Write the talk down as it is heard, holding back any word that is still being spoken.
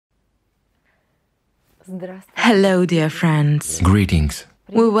Hello, dear friends. Greetings.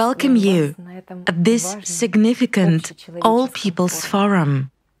 We welcome you at this significant All People's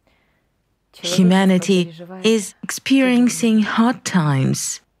Forum. Humanity is experiencing hard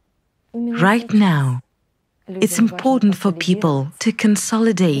times. Right now, it's important for people to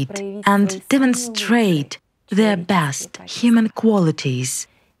consolidate and demonstrate their best human qualities.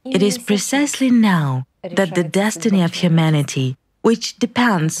 It is precisely now that the destiny of humanity, which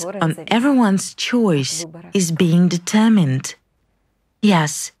depends on everyone's choice, is being determined.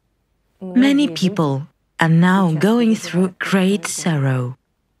 Yes, many people are now going through great sorrow.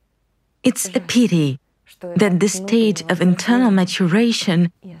 It's a pity that the state of internal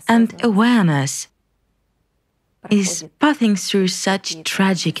maturation and awareness is passing through such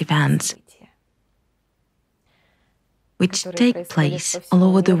tragic events, which take place all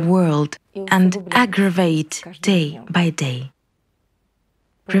over the world and aggravate day by day.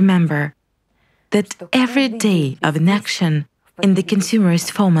 Remember that every day of inaction in the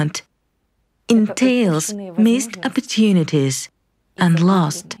consumerist format entails missed opportunities and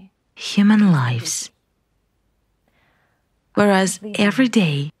lost human lives. Whereas every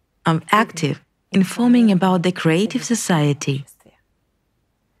day of active informing about the creative society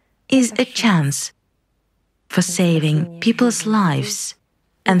is a chance for saving people's lives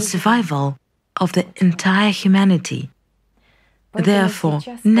and survival of the entire humanity. Therefore,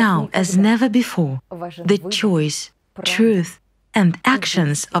 now as never before, the choice, truth, and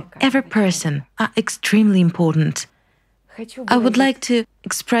actions of every person are extremely important. I would like to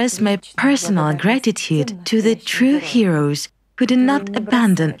express my personal gratitude to the true heroes who do not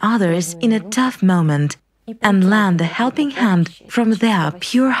abandon others in a tough moment and lend a helping hand from their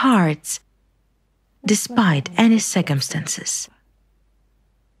pure hearts, despite any circumstances.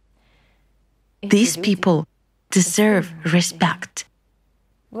 These people deserve respect.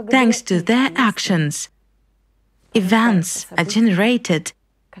 Thanks to their actions, events are generated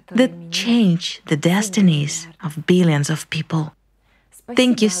that change the destinies of billions of people.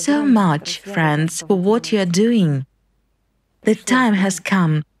 Thank you so much, friends, for what you are doing. The time has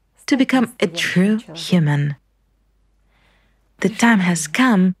come to become a true human. The time has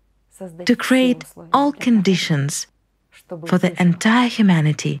come to create all conditions for the entire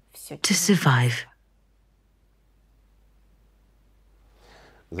humanity to survive.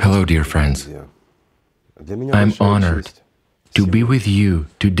 Hello, dear friends. I'm honored to be with you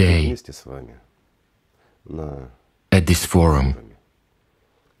today at this forum.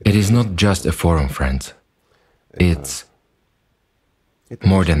 It is not just a forum, friends. It's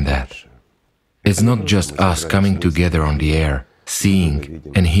more than that. It's not just us coming together on the air, seeing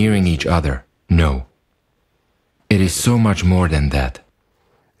and hearing each other. No. It is so much more than that.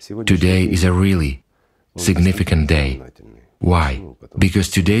 Today is a really significant day. Why? Because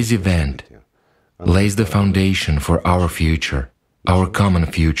today's event lays the foundation for our future, our common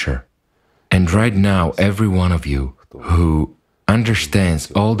future. And right now, every one of you who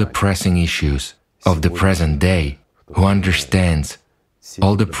understands all the pressing issues of the present day, who understands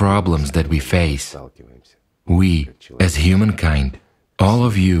all the problems that we face, we, as humankind, all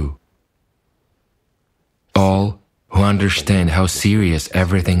of you, all who understand how serious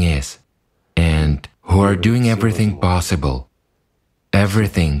everything is, and who are doing everything possible,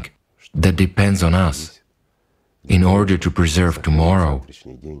 everything that depends on us, in order to preserve tomorrow,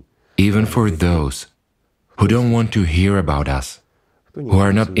 even for those who don't want to hear about us, who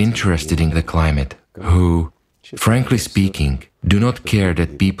are not interested in the climate, who, frankly speaking, do not care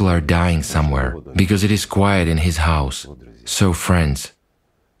that people are dying somewhere because it is quiet in his house. So, friends,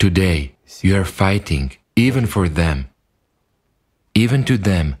 today you are fighting even for them, even to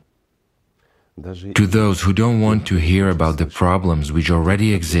them, to those who don't want to hear about the problems which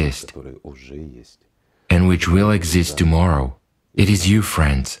already exist and which will exist tomorrow. It is you,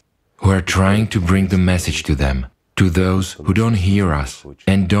 friends, who are trying to bring the message to them, to those who don't hear us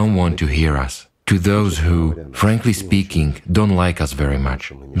and don't want to hear us, to those who, frankly speaking, don't like us very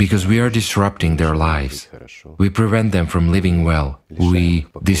much, because we are disrupting their lives. We prevent them from living well. We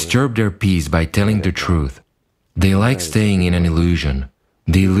disturb their peace by telling the truth. They like staying in an illusion,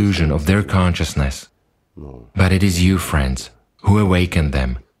 the illusion of their consciousness. But it is you, friends, who awaken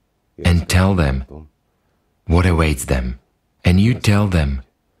them and tell them what awaits them. And you tell them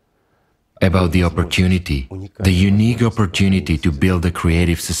about the opportunity, the unique opportunity to build a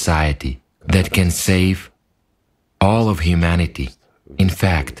creative society that can save all of humanity. In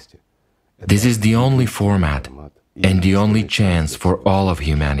fact, this is the only format and the only chance for all of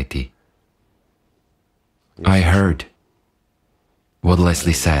humanity. I heard what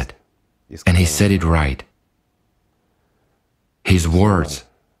Leslie said, and he said it right. His words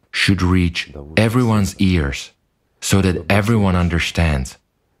should reach everyone's ears so that everyone understands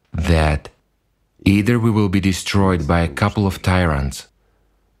that either we will be destroyed by a couple of tyrants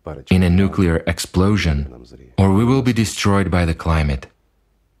in a nuclear explosion, or we will be destroyed by the climate.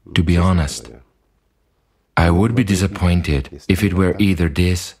 To be honest, I would be disappointed if it were either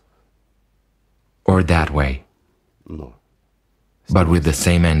this or that way, but with the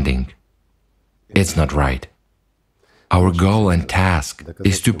same ending. It's not right. Our goal and task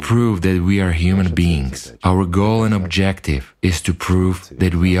is to prove that we are human beings. Our goal and objective is to prove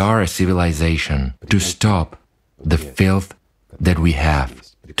that we are a civilization, to stop the filth that we have,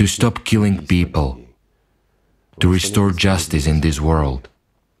 to stop killing people, to restore justice in this world,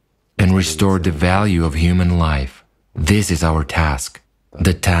 and restore the value of human life. This is our task,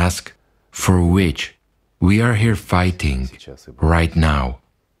 the task for which we are here fighting right now.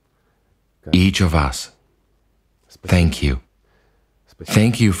 Each of us. Thank you.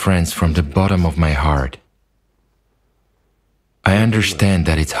 Thank you, friends, from the bottom of my heart. I understand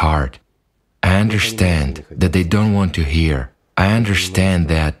that it's hard. I understand that they don't want to hear. I understand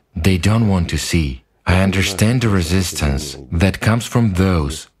that they don't want to see. I understand the resistance that comes from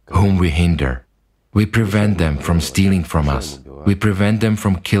those whom we hinder. We prevent them from stealing from us. We prevent them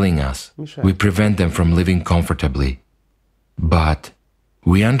from killing us. We prevent them from living comfortably. But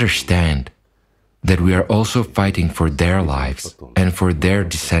we understand that we are also fighting for their lives and for their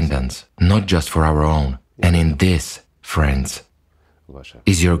descendants, not just for our own. And in this, friends,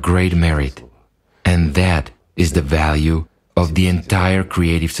 is your great merit. And that is the value of the entire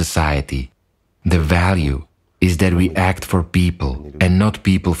creative society. The value is that we act for people and not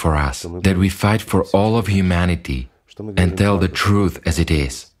people for us, that we fight for all of humanity and tell the truth as it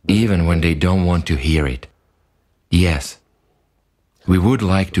is, even when they don't want to hear it. Yes, we would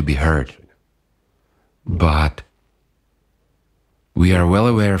like to be heard. But we are well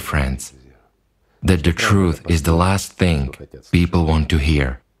aware, friends, that the truth is the last thing people want to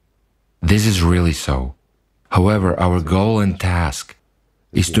hear. This is really so. However, our goal and task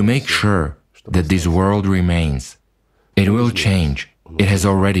is to make sure that this world remains. It will change. It has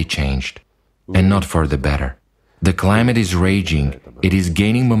already changed, and not for the better. The climate is raging, it is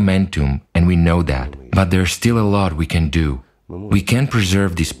gaining momentum, and we know that. But there's still a lot we can do. We can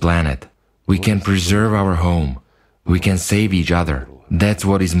preserve this planet. We can preserve our home. We can save each other. That's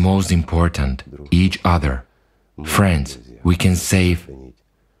what is most important, each other. Friends, we can save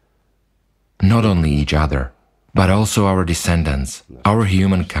not only each other, but also our descendants, our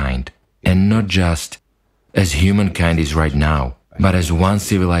humankind, and not just as humankind is right now, but as one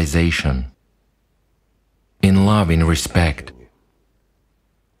civilization, in love, in respect,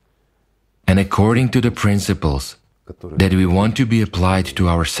 and according to the principles that we want to be applied to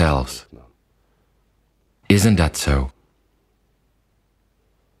ourselves. Isn't that so?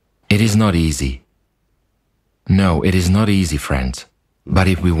 It is not easy. No, it is not easy, friends. But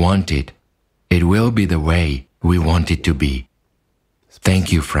if we want it, it will be the way we want it to be.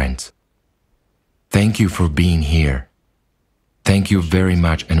 Thank you, friends. Thank you for being here. Thank you very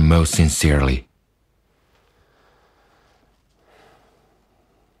much and most sincerely.